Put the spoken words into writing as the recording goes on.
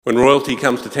When royalty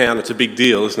comes to town, it's a big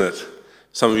deal, isn't it?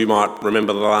 Some of you might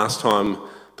remember the last time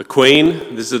the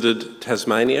Queen visited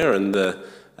Tasmania and the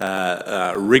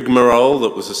rigmarole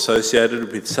that was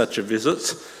associated with such a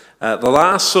visit. The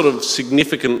last sort of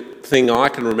significant thing I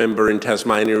can remember in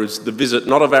Tasmania is the visit,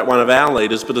 not of one of our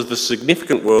leaders, but of a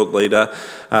significant world leader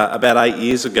about 8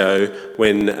 years ago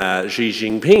when Xi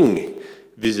Jinping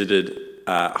visited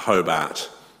Hobart.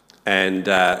 And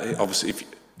obviously, if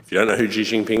you don't know who Xi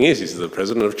Jinping is, he's the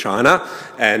president of China,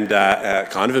 and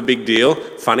kind of a big deal.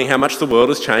 Funny how much the world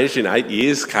has changed in 8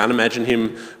 years. Can't imagine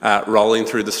him rolling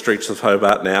through the streets of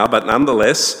Hobart now, but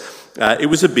nonetheless, it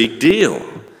was a big deal.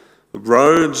 The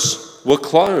roads were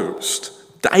closed.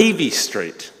 Davey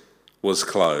Street was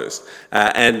closed.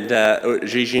 And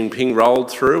Xi Jinping rolled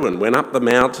through and went up the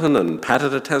mountain and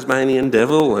patted a Tasmanian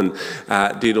devil and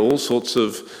did all sorts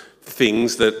of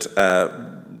things that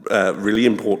really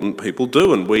important people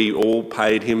do, and we all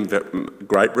paid him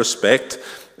great respect.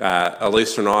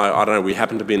 Elisa and I don't know, we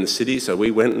happened to be in the city, so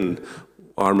we went and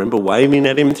I remember waving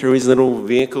at him through his little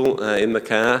vehicle in the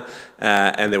car,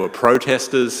 and there were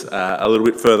protesters a little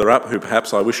bit further up who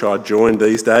perhaps I wish I'd joined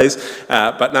these days,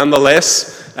 but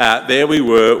nonetheless, there we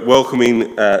were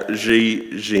welcoming Xi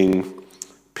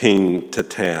Jinping to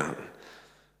town.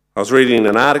 I was reading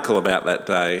an article about that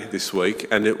day this week,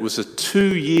 and it was a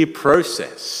 2-year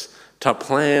process to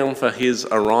plan for his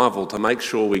arrival, to make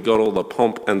sure we got all the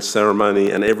pomp and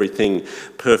ceremony and everything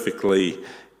perfectly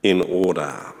in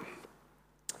order.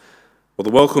 Well, the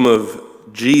welcome of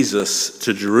Jesus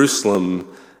to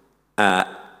Jerusalem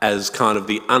as kind of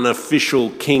the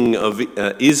unofficial king of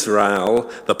Israel,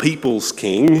 the people's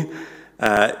king,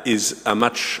 is a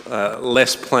much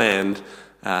less planned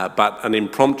but an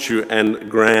impromptu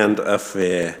and grand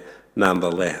affair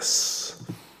nonetheless.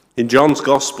 In John's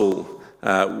Gospel,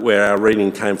 where our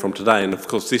reading came from today, and of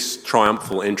course this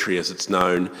triumphal entry, as it's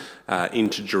known,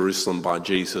 into Jerusalem by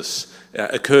Jesus,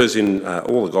 occurs in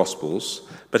all the Gospels.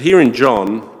 But here in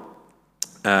John,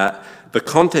 the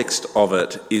context of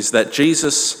it is that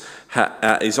Jesus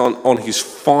is on his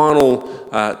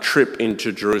final trip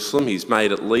into Jerusalem. He's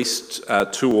made at least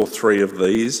 2 or 3 of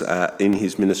these in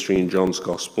his ministry in John's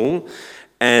Gospel.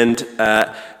 And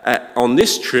on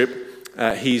this trip,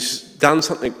 he's done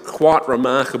something quite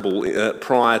remarkable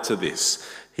prior to this.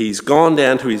 He's gone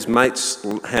down to his mate's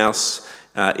house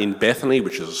in Bethany,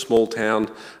 which is a small town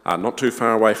not too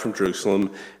far away from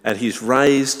Jerusalem, and he's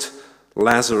raised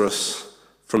Lazarus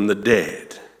from the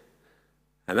dead.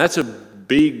 And that's a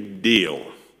big deal.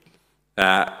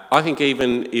 I think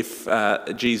even if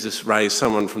Jesus raised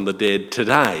someone from the dead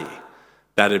today,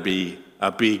 that'd be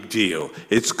a big deal.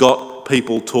 It's got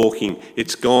people talking.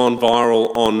 It's gone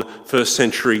viral on first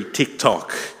century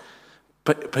TikTok.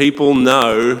 People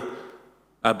know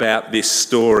about this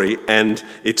story, and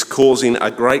it's causing a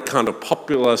great kind of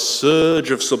popular surge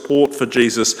of support for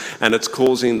Jesus, and it's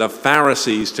causing the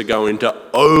Pharisees to go into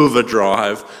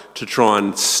overdrive to try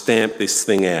and stamp this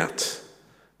thing out,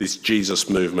 this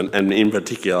Jesus movement, and in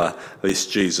particular, this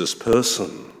Jesus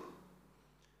person.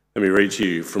 Let me read to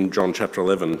you from John chapter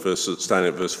 11, starting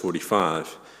at verse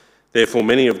 45. Therefore,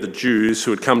 many of the Jews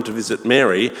who had come to visit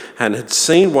Mary and had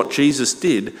seen what Jesus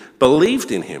did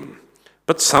believed in him.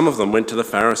 But some of them went to the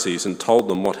Pharisees and told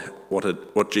them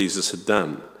what Jesus had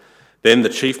done. Then the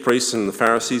chief priests and the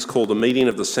Pharisees called a meeting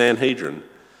of the Sanhedrin.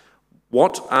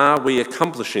 What are we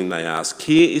accomplishing, they asked.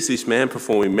 Here is this man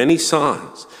performing many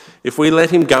signs. If we let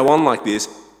him go on like this,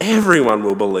 everyone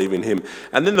will believe in him.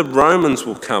 And then the Romans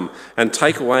will come and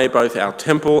take away both our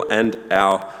temple and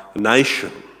our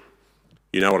nation.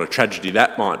 You know what a tragedy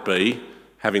that might be,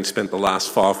 having spent the last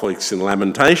 5 weeks in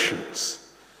Lamentations.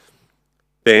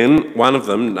 Then one of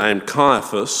them, named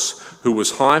Caiaphas, who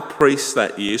was high priest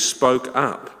that year, spoke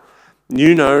up.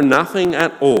 You know nothing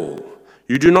at all.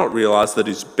 You do not realise that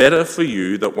it is better for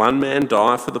you that one man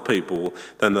die for the people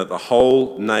than that the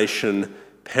whole nation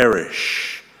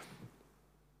perish.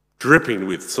 Dripping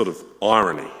with sort of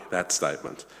irony, that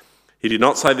statement. He did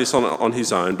not say this on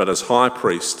his own, but as high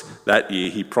priest that year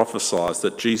he prophesied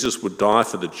that Jesus would die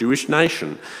for the Jewish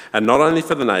nation, and not only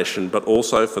for the nation, but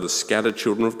also for the scattered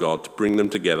children of God, to bring them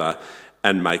together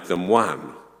and make them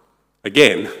one.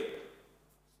 Again,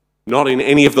 not in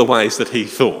any of the ways that he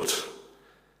thought.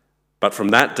 But from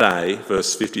that day,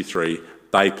 verse 53,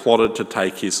 they plotted to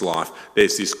take his life.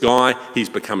 There's this guy, he's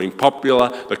becoming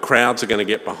popular, the crowds are going to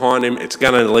get behind him, it's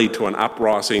going to lead to an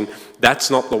uprising.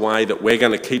 That's not the way that we're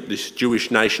going to keep this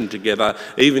Jewish nation together,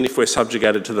 even if we're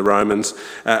subjugated to the Romans.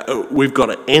 We've got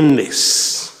to end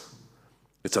this.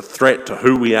 It's a threat to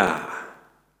who we are.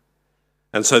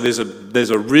 And so there's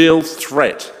a real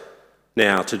threat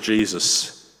now to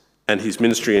Jesus and his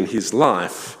ministry and his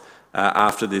life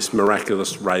after this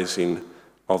miraculous raising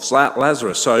of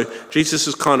Lazarus. So Jesus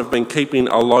has kind of been keeping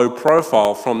a low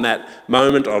profile from that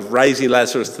moment of raising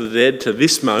Lazarus to the dead to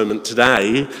this moment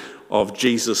today of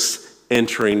Jesus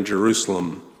entering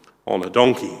Jerusalem on a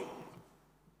donkey.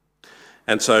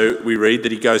 And so we read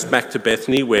that he goes back to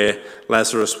Bethany where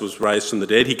Lazarus was raised from the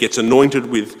dead. He gets anointed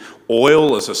with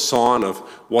oil as a sign of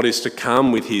what is to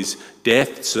come with his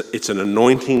death. It's an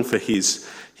anointing for his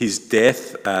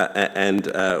death and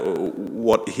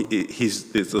what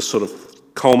the sort of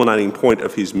culminating point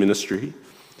of his ministry.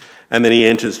 And then he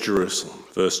enters Jerusalem,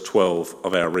 verse 12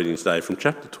 of our reading today from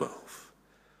chapter 12.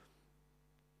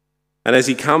 And as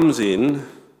he comes in,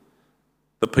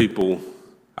 the people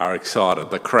are excited.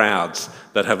 The crowds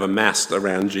that have amassed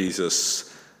around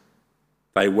Jesus,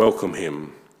 they welcome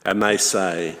him and they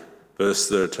say, verse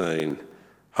 13,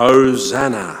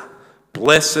 Hosanna!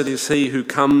 Blessed is he who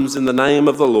comes in the name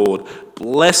of the Lord.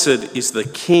 Blessed is the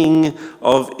King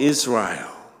of Israel.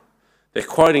 They're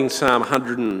quoting Psalm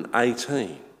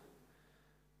 118.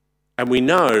 And we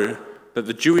know that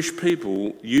the Jewish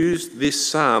people used this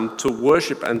psalm to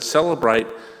worship and celebrate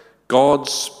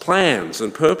God's plans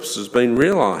and purposes being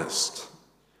realised.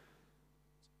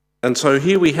 And so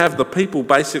here we have the people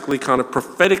basically kind of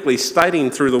prophetically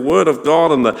stating through the word of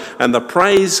God and the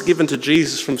praise given to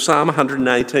Jesus from Psalm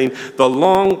 118, the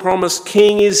long-promised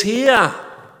King is here.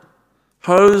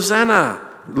 Hosanna,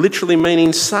 literally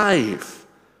meaning save.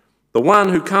 The one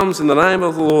who comes in the name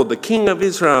of the Lord, the King of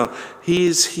Israel, he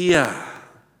is here.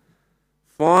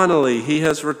 Finally, he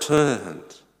has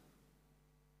returned.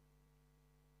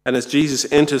 And as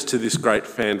Jesus enters to this great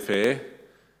fanfare,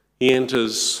 he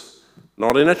enters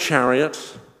not in a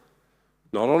chariot,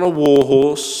 not on a war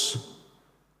horse,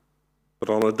 but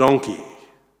on a donkey.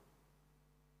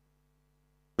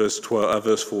 Verse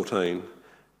 14,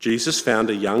 Jesus found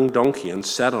a young donkey and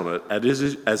sat on it,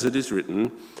 as it is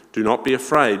written, Do not be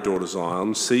afraid, daughter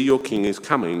Zion, see your king is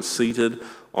coming, seated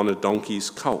on a donkey's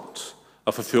colt.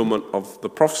 A fulfilment of the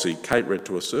prophecy Kate read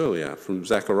to us earlier from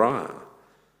Zechariah.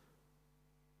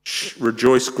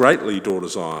 Rejoice greatly, daughter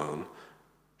Zion.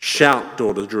 Shout,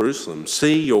 daughter Jerusalem.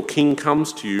 See, your king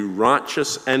comes to you,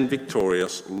 righteous and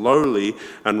victorious, lowly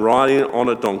and riding on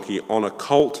a donkey, on a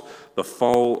colt, the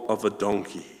foal of a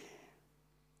donkey.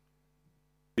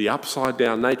 The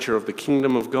upside-down nature of the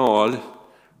kingdom of God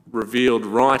revealed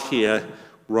right here,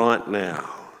 right now.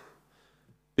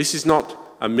 This is not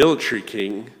a military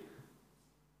king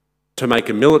to make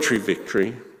a military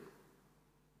victory.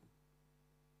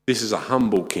 This is a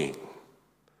humble king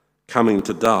coming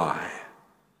to die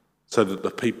so that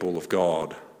the people of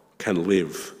God can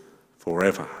live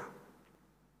forever.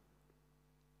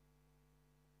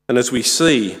 And as we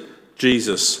see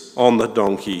Jesus on the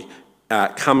donkey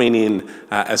coming in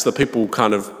as the people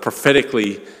kind of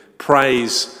prophetically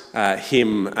praise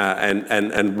him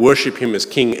and worship him as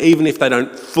king, even if they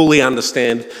don't fully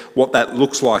understand what that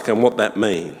looks like and what that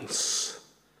means,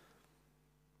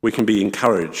 we can be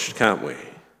encouraged, can't we?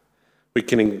 We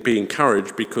can be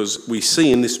encouraged because we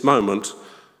see in this moment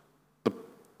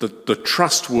the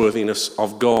trustworthiness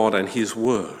of God and his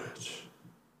word.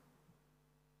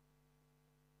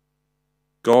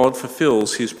 God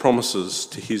fulfills his promises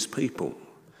to his people.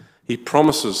 He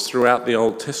promises throughout the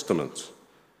Old Testament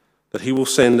that he will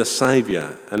send a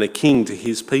saviour and a king to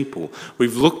his people.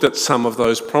 We've looked at some of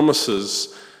those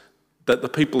promises that the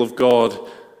people of God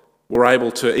were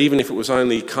able to, even if it was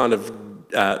only kind of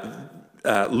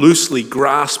loosely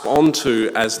grasp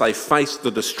onto as they faced the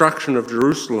destruction of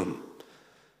Jerusalem.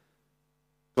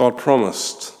 God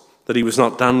promised that he was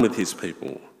not done with his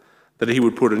people, that he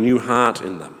would put a new heart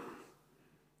in them,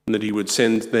 and that he would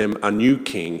send them a new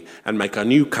king and make a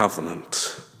new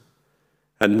covenant.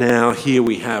 And now here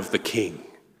we have the king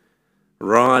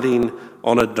riding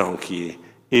on a donkey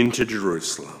into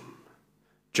Jerusalem,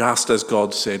 just as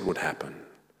God said would happen.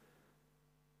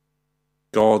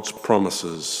 God's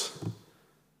promises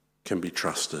can be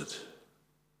trusted.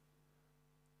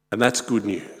 And that's good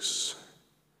news.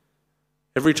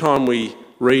 Every time we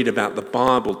read about the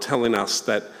Bible telling us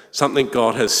that something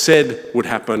God has said would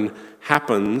happen,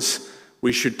 happens,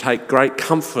 we should take great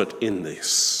comfort in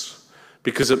this.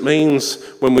 Because it means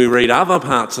when we read other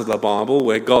parts of the Bible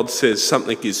where God says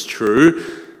something is true,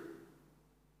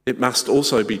 it must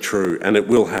also be true and it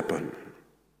will happen.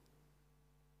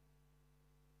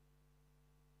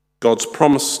 God's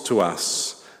promise to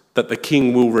us that the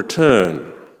King will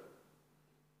return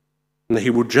and that he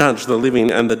will judge the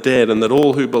living and the dead, and that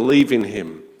all who believe in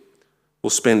him will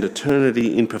spend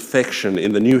eternity in perfection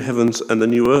in the new heavens and the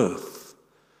new earth.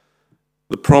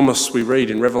 The promise we read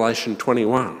in Revelation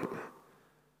 21,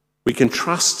 We can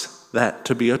trust that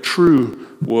to be a true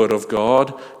word of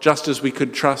God, just as we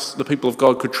could trust, the people of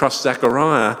God could trust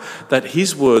Zechariah, that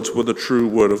his words were the true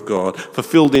word of God,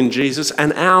 fulfilled in Jesus,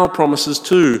 and our promises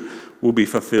too will be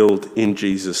fulfilled in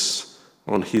Jesus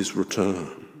on his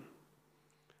return.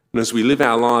 And as we live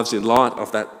our lives in light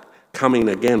of that coming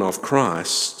again of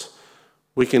Christ,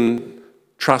 we can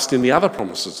trust in the other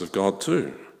promises of God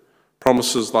too.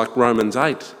 Promises like Romans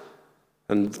 8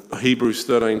 and Hebrews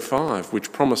 13:5,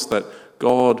 which promise that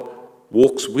God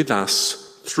walks with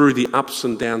us through the ups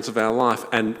and downs of our life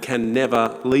and can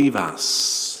never leave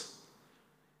us.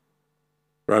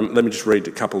 Let me just read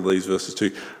a couple of these verses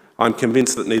too. I'm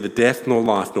convinced that neither death nor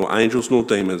life, nor angels nor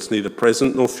demons, neither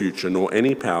present nor future, nor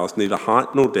any powers, neither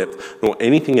height nor depth, nor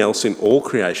anything else in all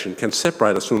creation can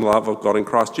separate us from the love of God in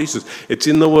Christ Jesus. It's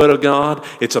in the Word of God.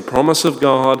 It's a promise of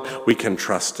God. We can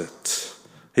trust it.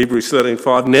 Hebrews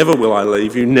 13:5, never will I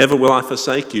leave you, never will I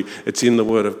forsake you. It's in the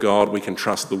Word of God. We can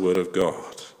trust the Word of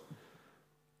God.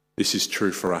 This is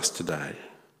true for us today.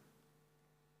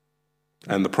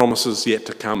 And the promises yet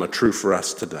to come are true for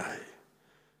us today.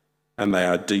 And they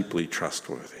are deeply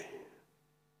trustworthy.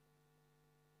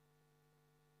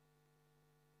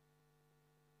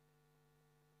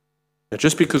 Now,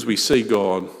 just because we see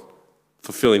God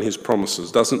fulfilling his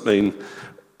promises doesn't mean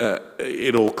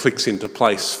it all clicks into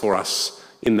place for us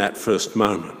in that first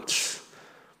moment.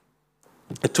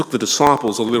 It took the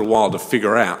disciples a little while to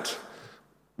figure out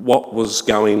what was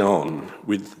going on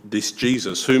with this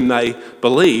Jesus, whom they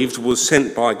believed was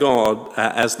sent by God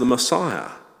as the Messiah.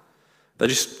 They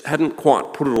just hadn't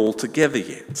quite put it all together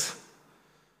yet.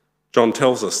 John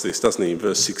tells us this, doesn't he, in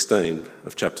verse 16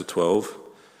 of chapter 12.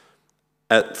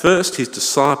 At first, his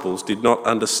disciples did not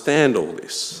understand all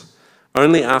this.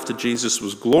 Only after Jesus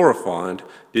was glorified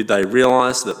did they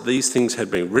realise that these things had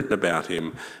been written about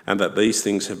him and that these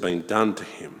things had been done to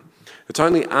him. It's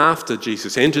only after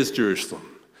Jesus enters Jerusalem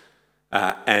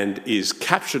and is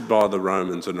captured by the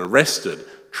Romans and arrested,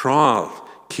 trialed,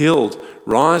 killed,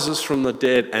 rises from the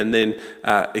dead, and then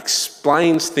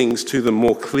explains things to them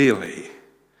more clearly,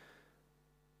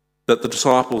 that the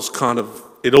disciples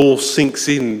it all sinks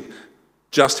in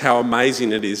just how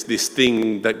amazing it is, this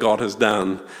thing that God has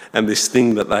done and this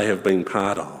thing that they have been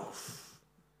part of.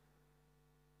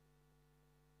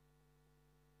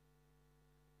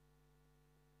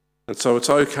 And so it's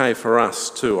okay for us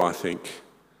too, I think,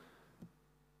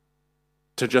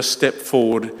 to just step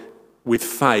forward with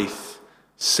faith,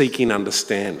 seeking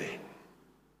understanding.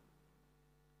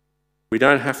 We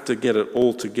don't have to get it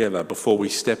all together before we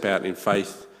step out in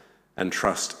faith and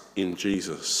trust in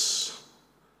Jesus.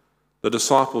 The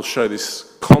disciples show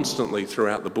this constantly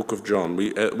throughout the book of John.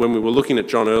 When we were looking at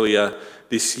John earlier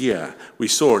this year, we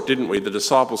saw it, didn't we? The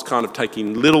disciples kind of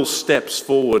taking little steps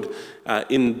forward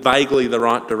in vaguely the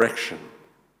right direction.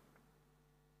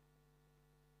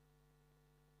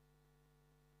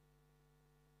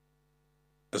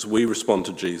 As we respond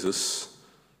to Jesus,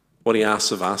 what he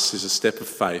asks of us is a step of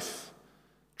faith,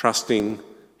 trusting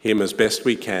him as best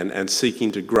we can and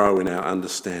seeking to grow in our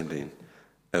understanding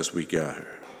as we go.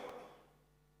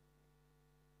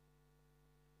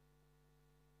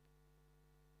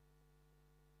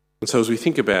 And so as we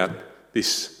think about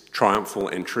this triumphal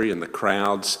entry and the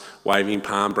crowds waving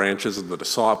palm branches and the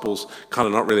disciples kind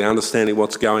of not really understanding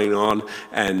what's going on,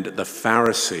 and the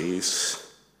Pharisees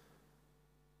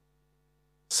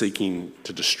seeking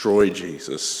to destroy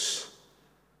Jesus,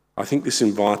 I think this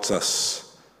invites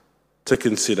us to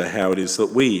consider how it is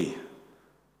that we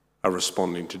are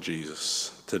responding to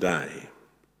Jesus today.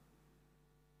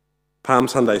 Palm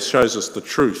Sunday shows us the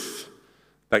truth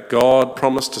that God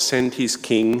promised to send his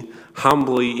King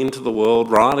humbly into the world,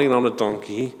 riding on a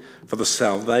donkey for the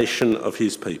salvation of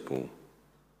his people.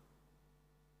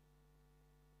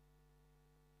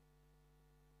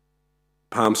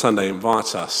 Palm Sunday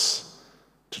invites us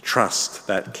to trust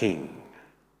that King.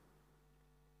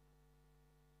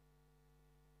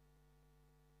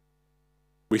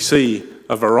 We see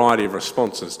a variety of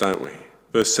responses, don't we?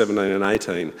 Verse 17 and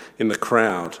 18, in the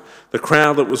crowd. The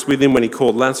crowd that was with him when he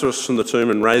called Lazarus from the tomb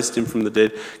and raised him from the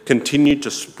dead continued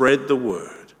to spread the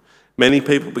word. Many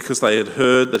people, because they had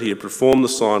heard that he had performed the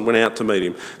sign, went out to meet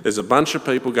him. There's a bunch of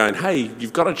people going, hey,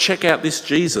 you've got to check out this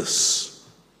Jesus.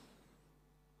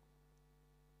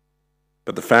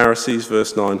 But the Pharisees,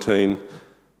 verse 19,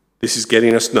 this is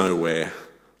getting us nowhere.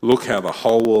 Look how the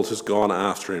whole world has gone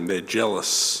after him. They're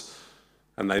jealous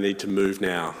and they need to move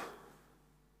now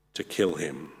to kill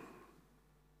him.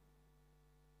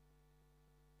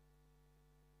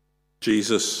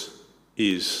 Jesus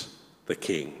is the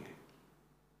King.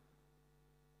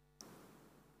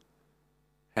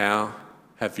 How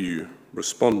have you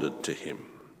responded to him?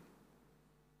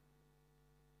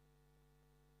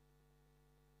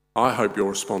 I hope your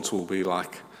response will be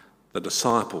like the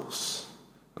disciples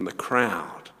and the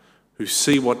crowd who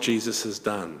see what Jesus has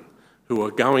done, who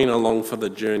are going along for the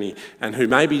journey and who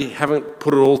maybe haven't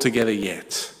put it all together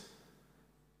yet,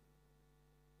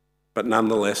 but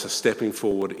nonetheless are stepping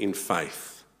forward in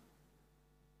faith,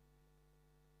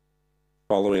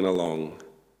 following along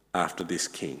after this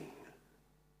king,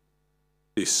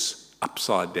 this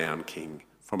upside-down king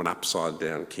from an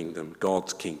upside-down kingdom,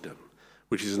 God's kingdom,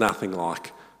 which is nothing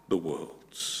like the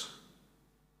world's.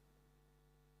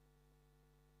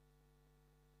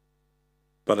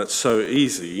 But it's so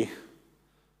easy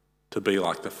to be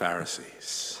like the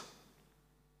Pharisees.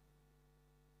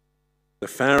 The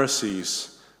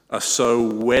Pharisees are so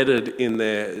wedded in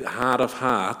their heart of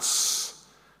hearts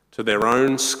to their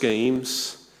own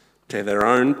schemes, to their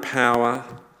own power,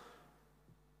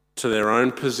 to their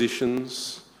own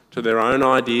positions, to their own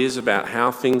ideas about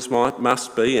how things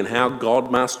must be and how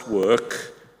God must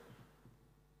work,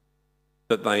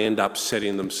 that they end up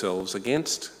setting themselves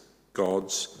against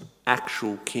God's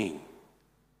actual king.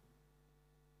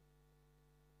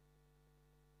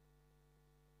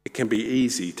 It can be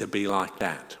easy to be like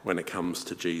that when it comes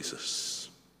to Jesus.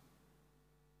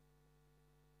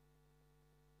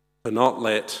 To not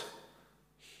let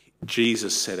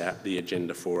Jesus set out the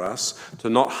agenda for us, to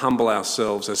not humble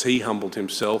ourselves as he humbled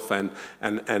himself and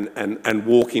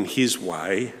walk in his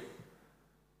way,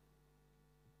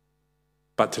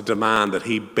 but to demand that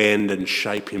he bend and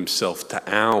shape himself to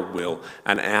our will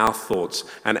and our thoughts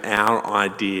and our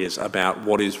ideas about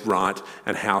what is right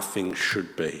and how things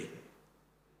should be.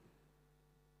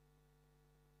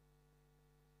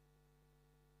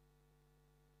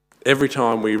 Every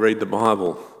time we read the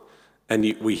Bible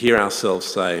and we hear ourselves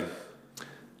say,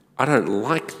 I don't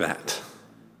like that.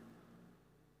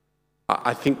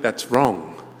 I think that's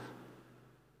wrong.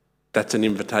 That's an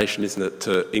invitation, isn't it,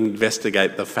 to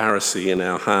investigate the Pharisee in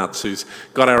our hearts who's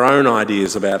got our own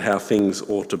ideas about how things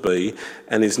ought to be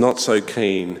and is not so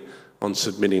keen on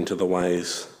submitting to the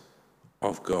ways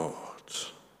of God.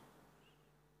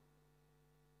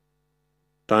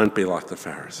 Don't be like the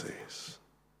Pharisees.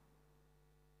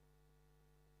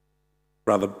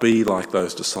 Rather, be like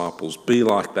those disciples. Be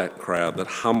like that crowd that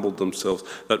humbled themselves,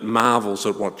 that marvels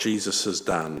at what Jesus has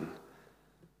done,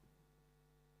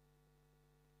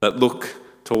 that look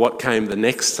to what came the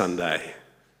next Sunday,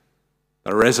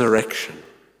 the resurrection,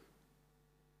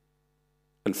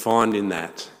 and find in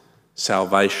that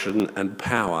salvation and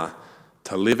power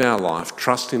to live our life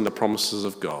trusting the promises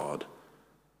of God,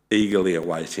 eagerly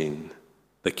awaiting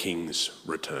the King's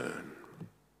return.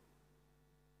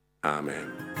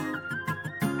 Amen.